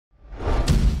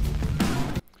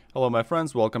Hello my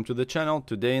friends, welcome to the channel.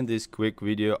 Today in this quick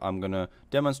video I'm gonna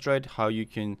demonstrate how you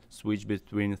can switch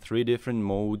between 3 different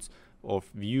modes of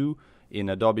view in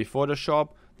Adobe Photoshop.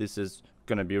 This is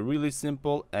gonna be really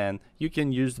simple and you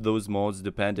can use those modes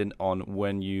depending on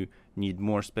when you need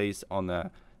more space on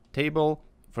a table.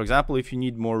 For example, if you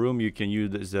need more room, you can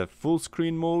use the full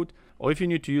screen mode, or if you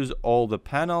need to use all the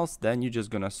panels, then you're just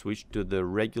gonna switch to the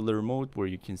regular mode where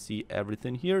you can see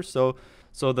everything here. So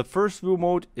the first view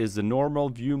mode is the normal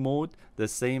view mode, the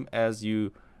same as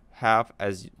you have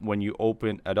as when you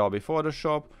open Adobe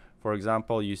Photoshop. For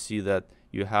example, you see that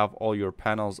you have all your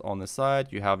panels on the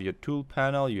side, you have your tool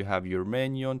panel, you have your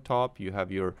menu on top, you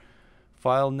have your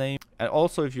file name, and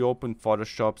also if you open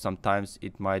Photoshop, sometimes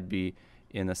it might be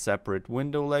in a separate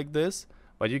window like this,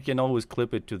 but you can always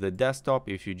clip it to the desktop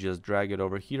if you just drag it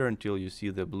over here until you see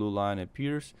the blue line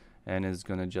appears, and it's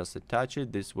gonna just attach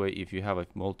it. This way, if you have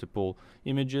multiple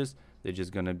images, they're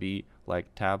just gonna be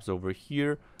like tabs over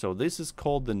here. So this is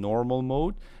called the normal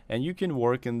mode, and you can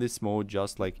work in this mode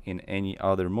just like in any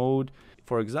other mode.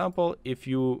 For example, if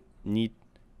you need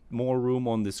more room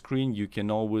on the screen, you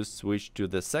can always switch to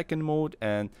the second mode,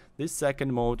 and this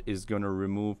second mode is going to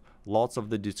remove lots of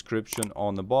the description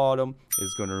on the bottom.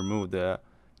 It's going to remove the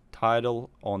title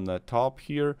on the top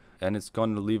here, and it's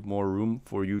going to leave more room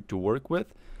for you to work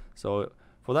with. So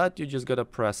for that, you just got to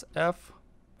press F,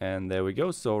 and there we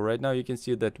go. So right now you can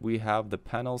see that we have the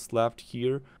panels left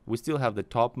here. We still have the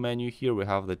top menu here, we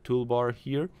have the toolbar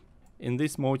here. In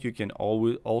this mode you can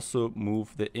always also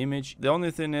move the image. The only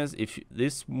thing is, if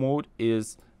this mode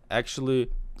is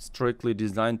actually strictly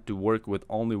designed to work with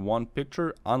only one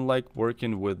picture, unlike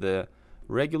working with the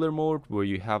regular mode where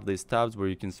you have these tabs where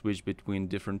you can switch between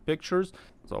different pictures.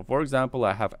 So for example,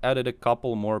 I have added a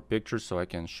couple more pictures so I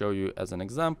can show you as an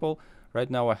example.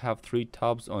 Right now I have 3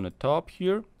 tabs on the top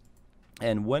here,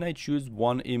 and when I choose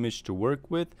one image to work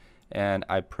with and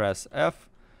I press F,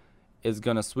 it's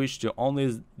gonna switch to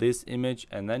only this image,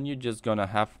 and then you're just gonna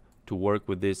have to work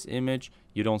with this image.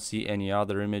 You don't see any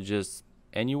other images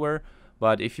anywhere.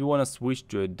 But if you want to switch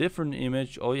to a different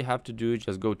image, all you have to do is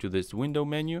just go to this window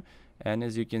menu, and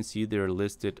as you can see, they're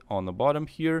listed on the bottom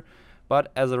here.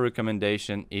 But as a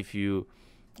recommendation, if you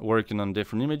working on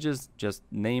different images, just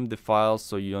name the files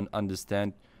so you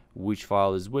understand which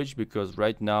file is which, because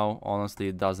right now honestly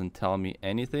it doesn't tell me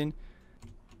anything.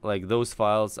 Like, those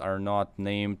files are not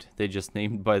named, they just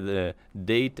named by the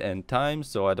date and time,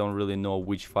 so I don't really know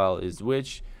which file is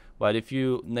which. But if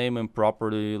you name them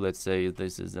properly, let's say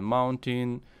this is a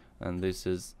mountain and this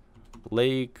is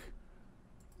lake,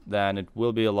 then it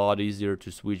will be a lot easier to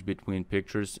switch between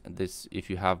pictures, this if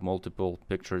you have multiple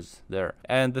pictures there.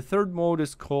 And the third mode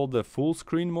is called the full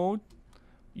screen mode.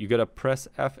 You gotta press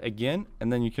F again,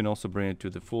 and then you can also bring it to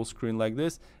the full screen like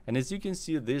this. And as you can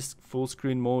see, this full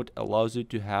screen mode allows you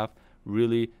to have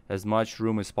really as much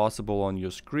room as possible on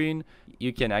your screen.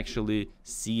 You can actually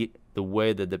see the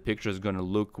way that the picture is gonna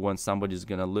look when somebody's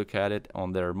gonna look at it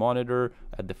on their monitor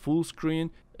at the full screen.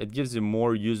 It gives you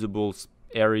more usable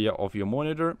area of your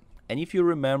monitor. And if you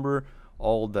remember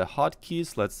all the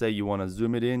hotkeys, let's say you want to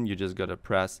zoom it in, you just gotta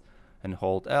press and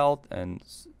hold Alt and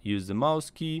use the mouse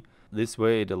key. This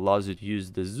way it allows you to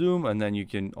use the zoom, and then you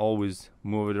can always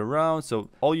move it around. So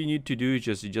all you need to do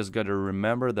is you just got to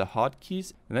remember the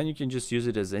hotkeys, and then you can just use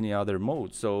it as any other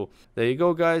mode. So there you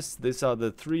go guys, these are the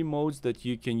 3 modes that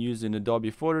you can use in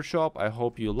Adobe Photoshop. I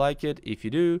hope you like it. If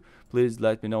you do, please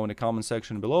let me know in the comment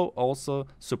section below. Also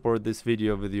support this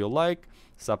video with your like,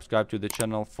 subscribe to the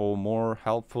channel for more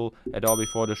helpful Adobe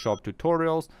Photoshop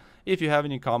tutorials. If you have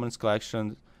any comments,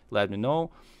 collections, let me know.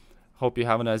 Hope you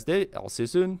have a nice day. I'll see you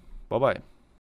soon. Bye bye.